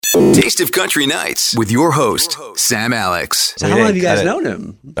Taste of Country Nights with your host, Sam Alex. So how long have you guys known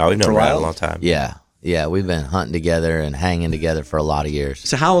him? Oh, we've known For a Ryan while? a long time. Yeah, we've been hunting together and hanging together for a lot of years.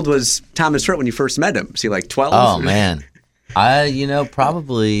 So how old was Thomas Hurt when you first met him? Was he like 12? Oh man,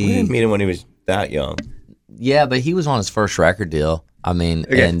 probably. We didn't meet him when he was that young. Yeah, but he was on his first record deal. I mean,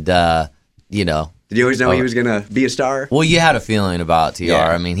 Okay. and Did you always know he was going to be a star? well, you had a feeling about TR. Yeah.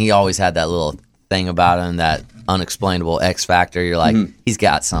 I mean, he always had that little thing about him, that unexplainable X factor. You're like, he's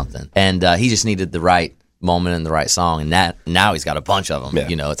got something, and he just needed the right moment and the right song, and that now he's got a bunch of them.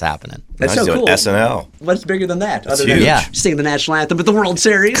 Yeah. It's happening. That's Now so he's doing cool. SNL. What's bigger than that? Other huge. than Yeah. singing the national anthem at the World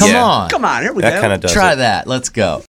Series? Come on. Come on, here we That go. kind of does Try it. that. Let's go.